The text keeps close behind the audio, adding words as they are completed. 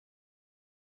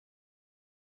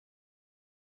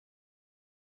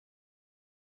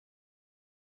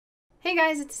Hey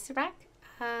guys, it's Istebrak.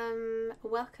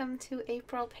 Welcome to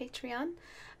April Patreon.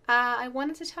 I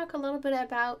wanted to talk a little bit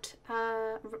about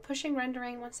pushing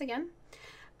rendering once again.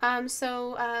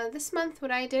 This month what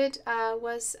I did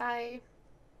was I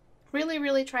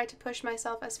really tried to push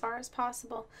myself as far as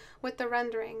possible with the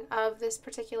rendering of this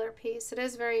particular piece. It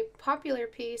is a very popular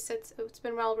piece. It's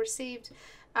been well received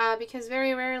because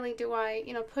very rarely do I,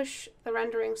 push the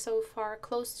rendering so far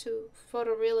close to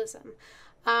photorealism.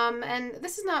 And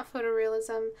this is not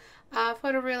photorealism.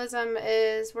 Photorealism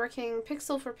is working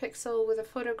pixel for pixel with a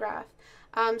photograph.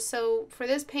 So for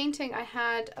this painting, I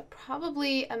had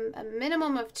probably a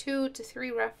minimum of 2 to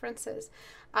 3 references,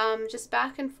 just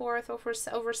back and forth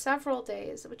over several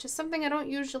days, which is something I don't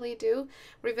usually do,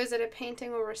 revisit a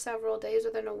painting over several days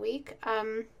within a week.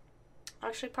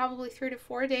 Actually probably 3 to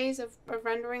 4 days of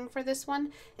rendering for this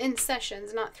one in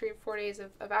sessions, not 3 or 4 days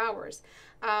of hours.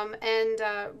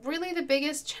 Really the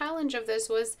biggest challenge of this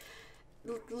was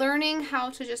learning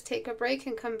how to just take a break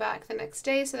and come back the next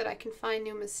day so that I can find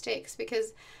new mistakes,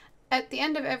 because at the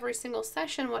end of every single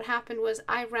session what happened was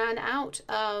I ran out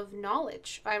of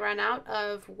knowledge. I ran out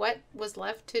of what was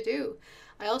left to do.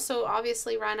 I also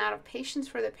obviously ran out of patience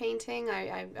for the painting.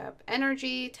 I have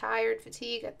energy, tired,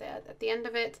 fatigue at the end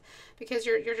of it, because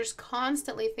you're just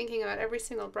constantly thinking about every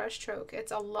single brush stroke.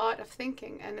 It's a lot of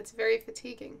thinking and it's very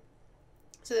fatiguing.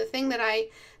 So the thing that I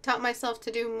taught myself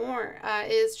to do more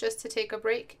is just to take a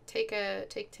break, take a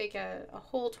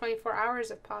whole 24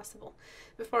 hours if possible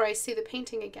before I see the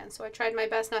painting again. So I tried my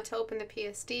best not to open the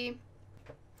PSD.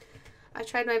 I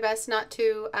tried my best not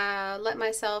to let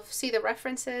myself see the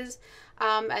references.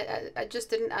 I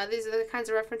just didn't, these are the kinds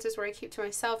of references where I keep to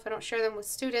myself. I don't share them with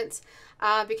students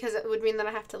because it would mean that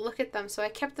I have to look at them. So I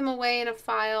kept them away in a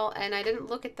file and I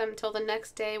didn't look at them until the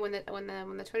next day when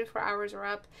the 24 hours were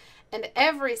up. And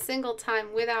every single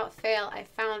time, without fail, I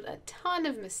found a ton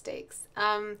of mistakes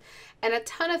and a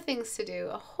ton of things to do,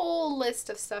 a whole list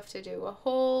of stuff to do, a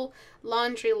whole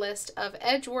laundry list of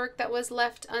edge work that was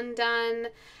left undone,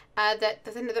 that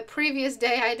the previous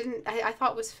day I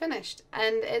thought was finished.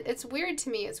 And it's weird to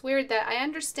me. It's weird that I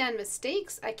understand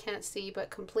mistakes I can't see, but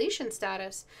completion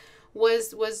status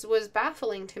was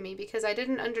baffling to me, because I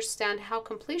didn't understand how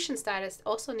completion status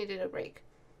also needed a break.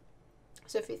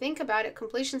 So if you think about it,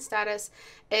 completion status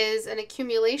is an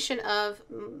accumulation of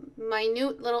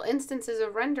minute little instances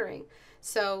of rendering.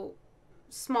 So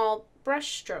small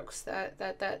brush strokes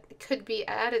that could be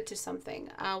added to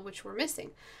something, which were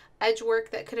missing. Edge work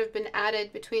that could have been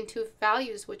added between 2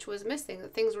 values, which was missing. The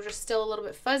things were just still a little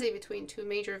bit fuzzy between 2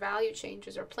 major value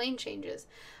changes or plane changes,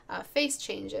 face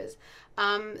changes.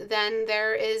 Then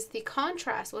there is the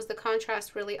contrast. Was the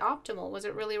contrast really optimal? Was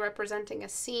it really representing a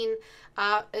scene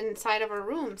inside of a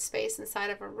room, space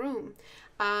inside of a room?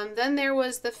 Then there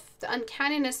was the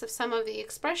uncanniness of some of the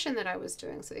expression that I was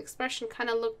doing. So the expression kind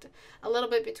of looked a little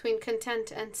bit between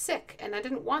content and sick, and I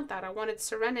didn't want that. I wanted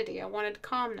serenity, I wanted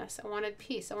calmness, I wanted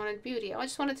peace, I wanted beauty. I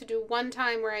just wanted to do one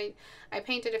time where I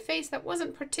painted a face that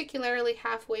wasn't particularly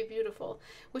halfway beautiful,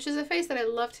 which is a face that I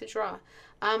love to draw.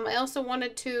 I also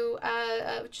wanted to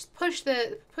just push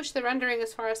the rendering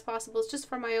as far as possible, just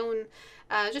for my own,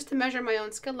 just to measure my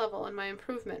own skill level and my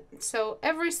improvement. So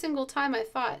every single time I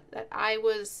thought that I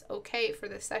was okay for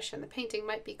this session, the painting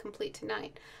might be complete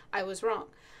tonight, I was wrong.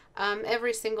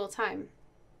 Every single time.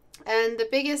 And the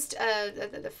biggest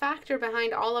the factor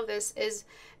behind all of this is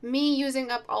me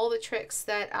using up all the tricks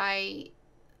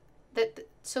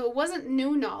so it wasn't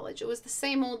new knowledge. It was the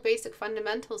same old basic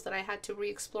fundamentals that I had to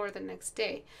re-explore the next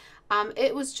day.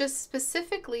 It was just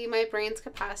specifically my brain's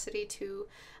capacity to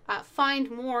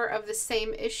find more of the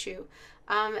same issue.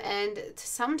 And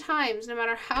sometimes, no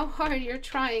matter how hard you're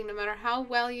trying, no matter how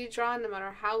well you draw, no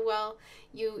matter how well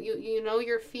you know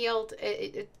your field,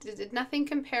 nothing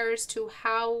compares to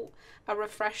how a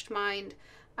refreshed mind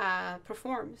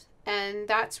performs. And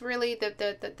that's really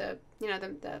the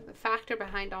factor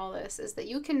behind all this, is that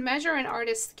you can measure an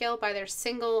artist's skill by their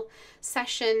single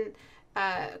session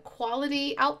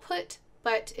quality output.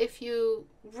 But if you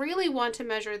really want to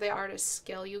measure the artist's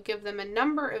skill, you give them a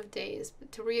number of days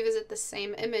to revisit the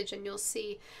same image, and you'll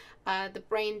see the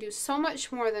brain do so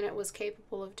much more than it was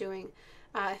capable of doing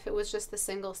if it was just the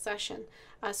single session.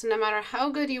 So no matter how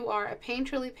good you are, a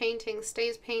painterly painting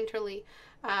stays painterly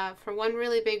for one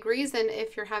really big reason.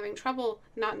 If you're having trouble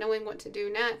not knowing what to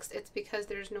do next, it's because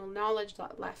there's no knowledge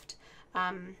left.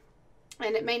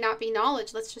 And it may not be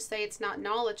knowledge. Let's just say it's not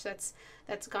knowledge that's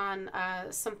gone.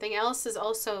 Something else is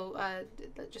also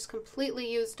just completely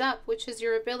used up, which is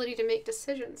your ability to make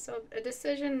decisions. So a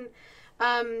decision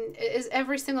is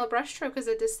every single brushstroke is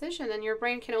a decision, and your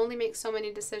brain can only make so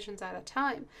many decisions at a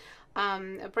time.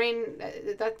 A brain,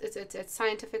 it's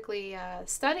scientifically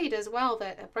studied as well,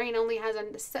 that a brain only has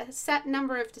a set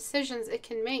number of decisions it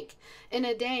can make in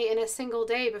a day, in a single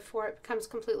day, before it becomes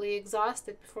completely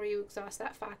exhausted, before you exhaust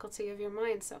that faculty of your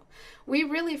mind. So we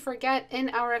really forget in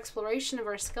our exploration of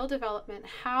our skill development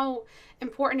how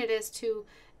important it is to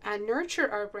nurture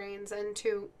our brains and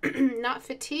to not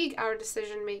fatigue our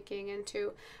decision making, and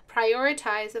to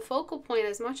prioritize the focal point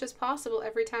as much as possible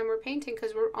every time we're painting,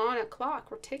 because we're on a clock.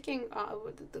 We're ticking,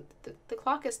 the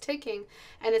clock is ticking,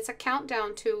 and it's a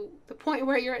countdown to the point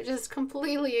where you're just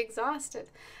completely exhausted.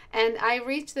 And I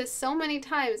reach this so many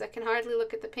times I can hardly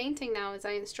look at the painting now as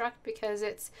I instruct, because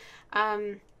it's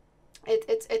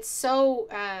so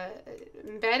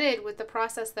embedded with the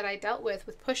process that I dealt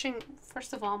with pushing,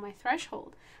 first of all, my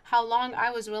threshold, how long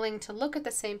I was willing to look at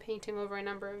the same painting over a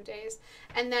number of days,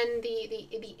 and then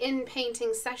the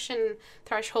in-painting session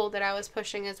threshold that I was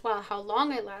pushing as well, how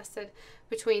long I lasted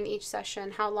between each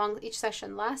session, how long each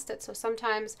session lasted. So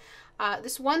sometimes,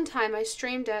 this one time I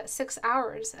streamed at 6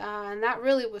 hours, and that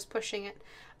really was pushing it.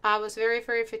 I was very,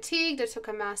 very fatigued. I took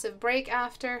a massive break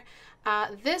after.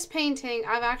 This painting,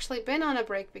 I've actually been on a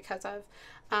break because of.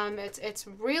 It's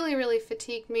really, really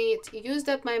fatigued me. It's used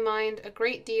up my mind a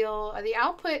great deal. The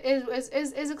output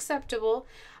is acceptable.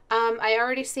 I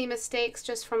already see mistakes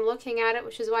just from looking at it,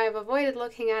 which is why I've avoided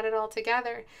looking at it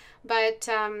altogether. But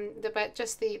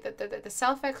just the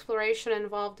self-exploration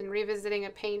involved in revisiting a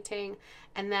painting,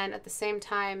 and then at the same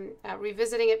time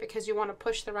revisiting it because you want to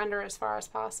push the render as far as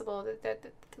possible.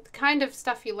 The kind of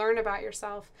stuff you learn about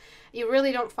yourself, you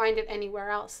really don't find it anywhere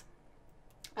else.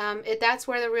 That's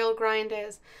where the real grind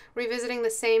is. Revisiting the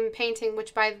same painting,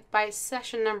 which by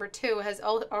session number 2 has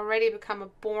already become a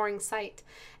boring sight,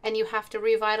 and you have to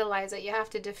revitalize it. You have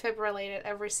to defibrillate it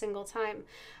every single time.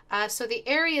 So the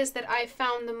areas that I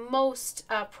found the most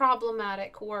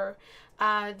problematic were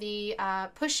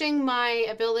pushing my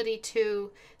ability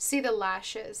to see the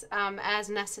lashes as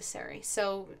necessary.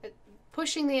 So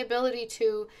pushing the ability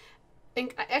to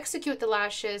execute the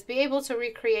lashes, be able to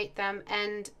recreate them,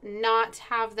 and not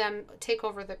have them take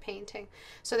over the painting.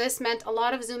 So this meant a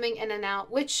lot of zooming in and out,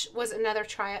 which was another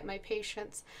try at my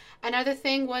patience. Another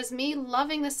thing was me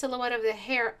loving the silhouette of the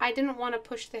hair. I didn't want to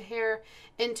push the hair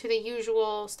into the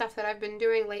usual stuff that I've been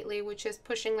doing lately, which is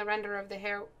pushing the render of the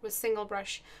hair with single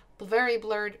brush, very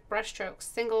blurred brush strokes,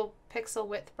 single pixel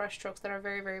width brush strokes that are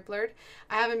very, very blurred.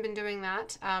 I haven't been doing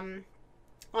that.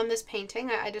 On this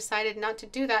painting, I decided not to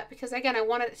do that because, again, I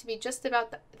wanted it to be just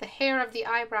about the hair of the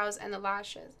eyebrows and the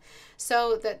lashes.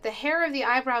 So that the hair of the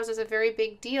eyebrows is a very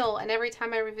big deal, and every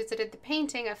time I revisited the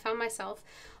painting, I found myself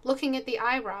looking at the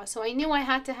eyebrows. So I knew I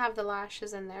had to have the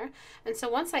lashes in there. And so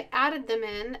once I added them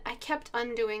in, I kept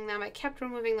undoing them. I kept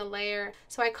removing the layer.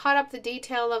 So I caught up the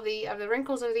detail of the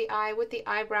wrinkles of the eye with the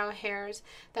eyebrow hairs.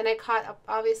 Then I caught up,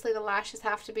 obviously the lashes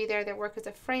have to be there. They work as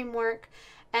a framework.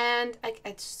 And I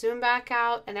zoom back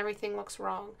out and everything looks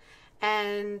wrong.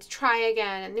 And try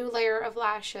again, a new layer of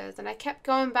lashes. And I kept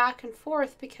going back and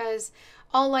forth because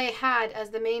all I had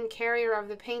as the main carrier of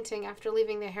the painting after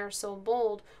leaving the hair so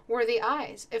bold were the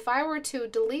eyes. If I were to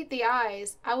delete the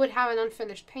eyes, I would have an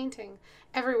unfinished painting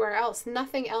everywhere else.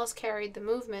 Nothing else carried the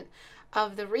movement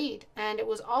of the read. And it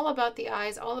was all about the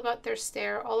eyes, all about their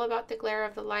stare, all about the glare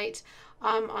of the light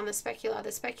on the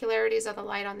specularities of the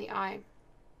light on the eye.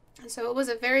 So it was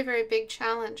a very, very big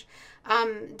challenge,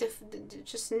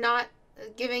 just not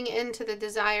giving in to the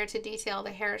desire to detail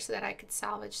the hair so that I could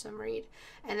salvage some read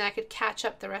and I could catch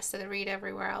up the rest of the read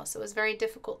everywhere else. It was very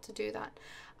difficult to do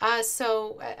that.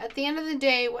 So at the end of the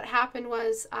day, what happened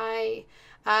was I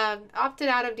opted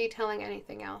out of detailing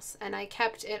anything else, and I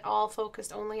kept it all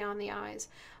focused only on the eyes.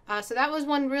 So that was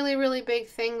one really, really big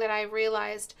thing that I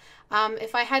realized.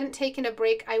 If I hadn't taken a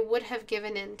break, I would have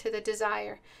given in to the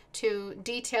desire to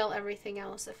detail everything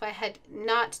else. If I had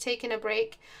not taken a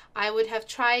break, I would have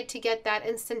tried to get that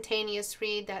instantaneous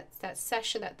read, that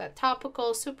session, that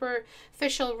topical,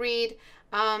 superficial read.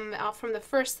 From the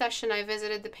first session, I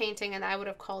visited the painting and I would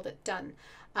have called it done.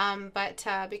 But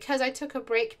because I took a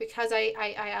break, because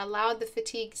I allowed the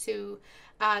fatigue to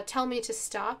tell me to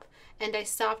stop, and I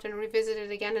stopped and revisited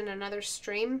again in another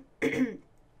stream,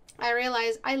 I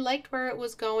realized I liked where it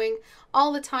was going.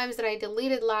 All the times that I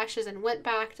deleted lashes and went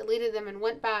back, deleted them and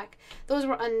went back, those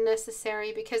were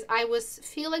unnecessary because I was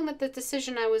feeling that the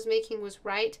decision I was making was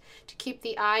right to keep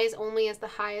the eyes only as the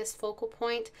highest focal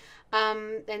point.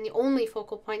 And the only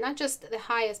focal point, not just the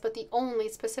highest, but the only,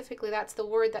 specifically, that's the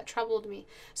word that troubled me.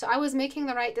 So I was making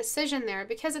the right decision there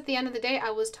because at the end of the day, I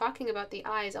was talking about the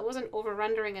eyes. I wasn't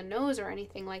over-rendering a nose or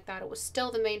anything like that. It was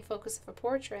still the main focus of a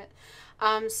portrait.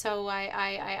 So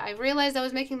I I realized I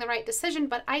was making the right decision,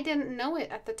 but I didn't know it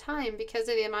at the time because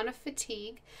of the amount of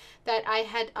fatigue that I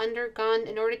had undergone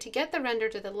in order to get the render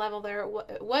to the level there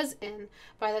it was in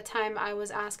by the time I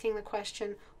was asking the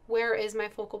question, where is my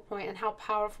focal point and how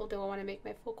powerful do I want to make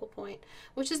my focal point?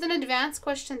 Which is an advanced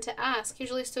question to ask.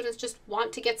 Usually students just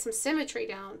want to get some symmetry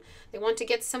down. They want to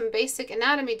get some basic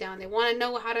anatomy down. They want to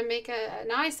know how to make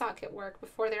an eye socket work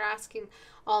before they're asking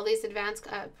all these advanced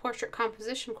portrait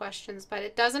composition questions. But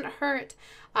it doesn't hurt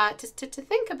to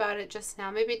think about it just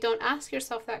now. Maybe don't ask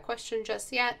yourself that question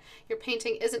just yet. Your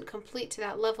painting isn't complete to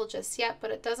that level just yet,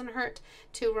 but it doesn't hurt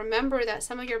to remember that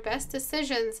some of your best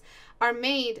decisions are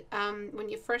made when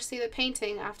you first see the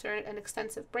painting after an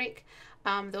extensive break.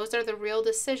 Those are the real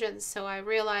decisions. So I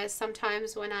realize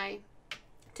sometimes when I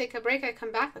take a break, I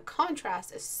come back, the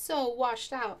contrast is so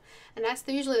washed out. And that's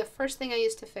usually the first thing I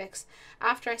used to fix.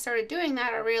 After I started doing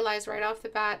that, I realized right off the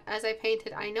bat, as I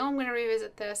painted, I know I'm going to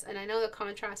revisit this, and I know the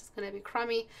contrast is going to be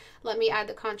crummy. Let me add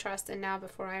the contrast in now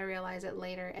before I realize it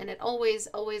later. And it always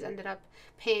ended up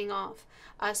paying off.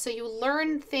 So you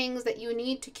learn things that you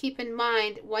need to keep in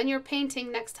mind when you're painting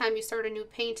next time you start a new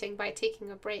painting by taking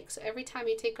a break. So every time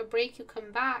you take a break, you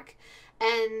come back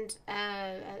and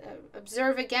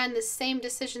observe again the same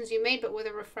decisions you made, but with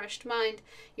a refreshed mind.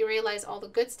 You realize all the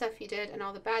good stuff you did and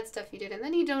all the bad stuff you did, and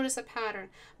then you notice a pattern.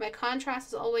 My contrast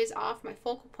was always off, my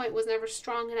focal point was never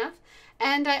strong enough,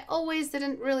 and I always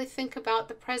didn't really think about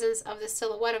the presence of the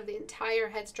silhouette of the entire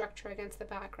head structure against the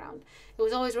background. It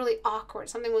was always really awkward.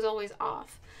 Something was always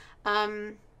off.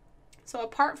 So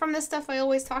apart from this stuff, I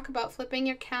always talk about flipping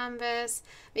your canvas,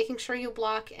 making sure you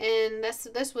block in.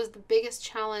 This was the biggest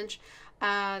challenge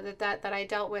that I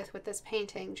dealt with this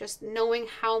painting, just knowing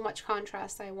how much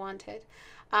contrast I wanted.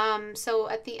 So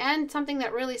at the end, something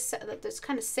that really that just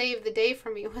kind of saved the day for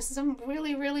me was some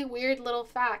really weird little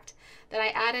fact that I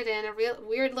added in, a real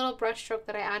weird little brush stroke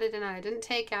that I added in and I didn't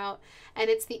take out, and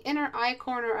it's the inner eye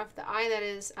corner of the eye that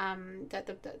is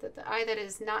the eye that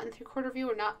is not in 3/4 view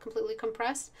or not completely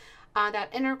compressed. That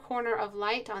inner corner of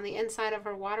light on the inside of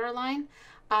her waterline.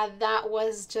 That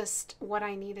was just what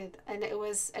I needed. And it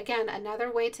was, again, another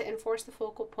way to enforce the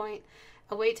focal point,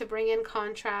 a way to bring in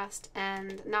contrast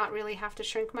and not really have to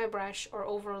shrink my brush or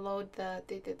overload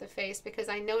the face, because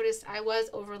I noticed I was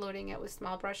overloading it with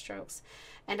small brush strokes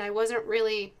and I wasn't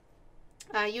really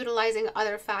utilizing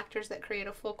other factors that create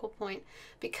a focal point,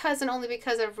 because and only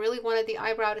because I really wanted the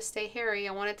eyebrow to stay hairy.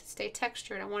 I wanted it to stay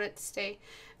textured. I wanted it to stay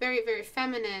very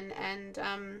feminine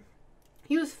and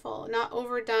youthful, not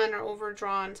overdone or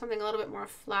overdrawn, something a little bit more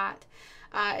flat.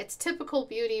 It's typical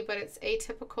beauty, but it's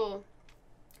atypical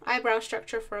eyebrow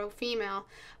structure for a female.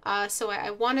 So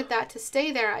I wanted that to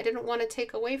stay there. I didn't want to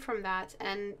take away from that.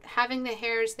 And having the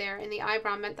hairs there in the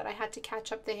eyebrow meant that I had to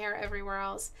catch up the hair everywhere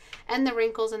else and the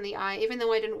wrinkles in the eye. Even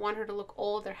though I didn't want her to look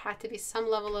old, there had to be some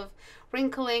level of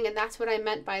wrinkling, and that's what I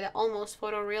meant by the almost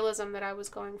photorealism that I was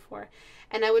going for.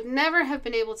 And I would never have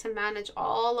been able to manage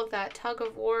all of that tug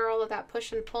of war, all of that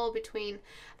push and pull between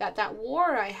that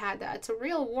war I had. It's a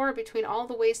real war between all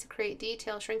the ways to create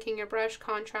detail, shrinking your brush,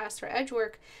 contrast, or edge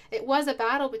work. It was a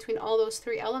battle between all those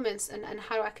three elements and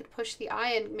how I could push the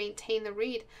eye and maintain the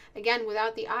read. Again,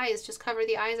 without the eyes, just cover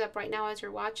the eyes up right now as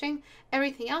you're watching.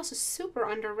 Everything else is super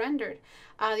under-rendered.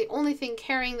 The only thing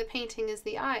carrying the painting is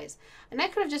the eyes. And I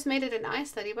could have just made it an eye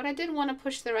study, but I did want to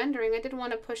push the rendering. I did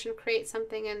want to push and create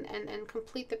something and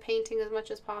complete the painting as much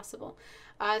as possible.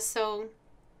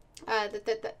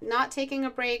 Not taking a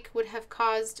break would have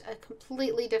caused a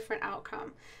completely different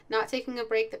outcome. Not taking a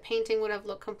break, the painting would have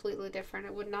looked completely different.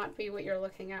 It would not be what you're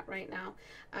looking at right now.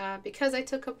 Because I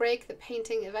took a break, the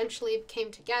painting eventually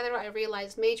came together. I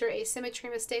realized major asymmetry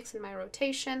mistakes in my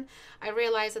rotation. I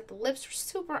realized that the lips were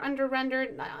super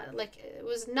under-rendered. Like, it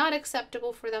was not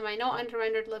acceptable for them. I know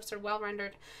under-rendered lips are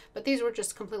well-rendered, but these were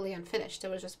just completely unfinished. It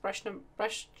was just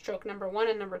brush stroke number 1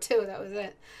 and number 2. That was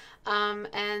it.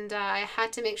 I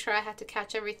had to make sure I had to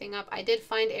catch everything up. I did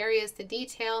find areas to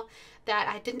detail that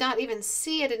I did not even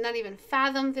see, I did not even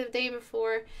fathom the day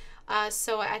before.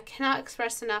 So I cannot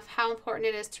express enough how important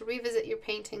it is to revisit your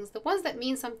paintings, the ones that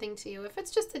mean something to you. If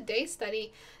it's just a day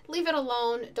study, leave it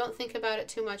alone. Don't think about it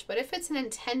too much. But if it's an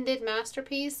intended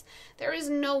masterpiece, there is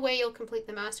no way you'll complete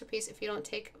the masterpiece if you don't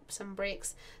take some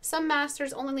breaks. Some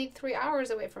masters only need 3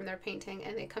 hours away from their painting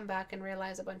and they come back and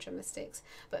realize a bunch of mistakes.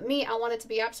 But me, I wanted to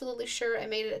be absolutely sure. I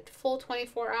made it a full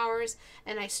 24 hours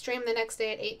and I streamed the next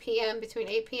day at 8 p.m., between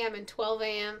 8 p.m. and 12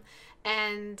 a.m.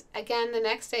 And again, the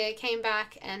next day I came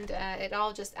back and it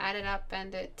all just added up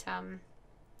and it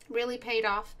really paid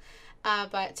off.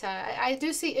 I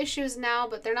do see issues now,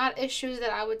 but they're not issues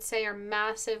that I would say are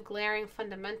massive, glaring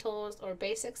fundamentals or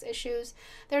basics issues.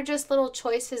 They're just little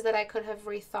choices that I could have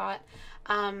rethought.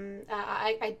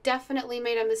 I definitely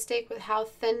made a mistake with how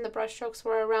thin the brushstrokes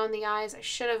were around the eyes. I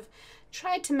should have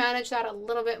tried to manage that a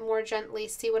little bit more gently,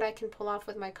 see what I can pull off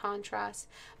with my contrast.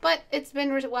 But it's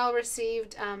been well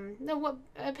received.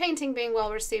 Painting being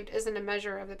well received isn't a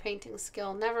measure of the painting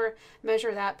skill. Never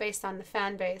measure that based on the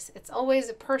fan base. It's always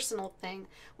a personal thing,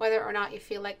 whether or not you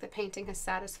feel like the painting has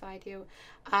satisfied you.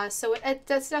 That's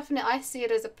definitely, I see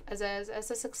it as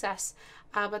a success.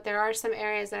 But there are some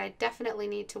areas that I definitely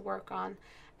need to work on.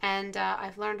 And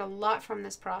I've learned a lot from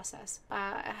this process.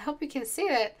 I hope you can see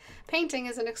that painting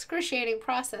is an excruciating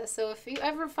process. So if you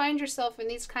ever find yourself in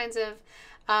these kinds of,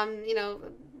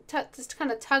 just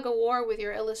kind of tug of war with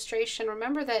your illustration,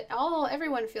 remember that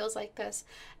everyone feels like this.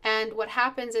 And what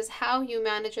happens is how you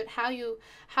manage it, how you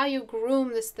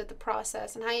groom the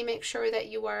process, and how you make sure that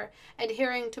you are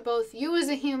adhering to both you as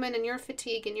a human and your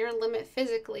fatigue and your limit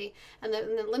physically, and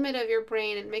the limit of your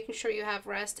brain, and making sure you have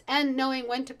rest, and knowing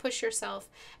when to push yourself,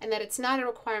 and that it's not a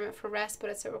requirement for rest,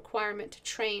 but it's a requirement to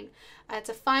train. It's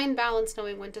a fine balance,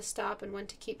 knowing when to stop and when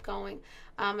to keep going.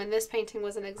 And this painting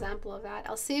was an example of that.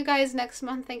 I'll see you guys next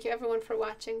month. Thank you everyone for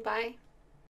watching. Bye.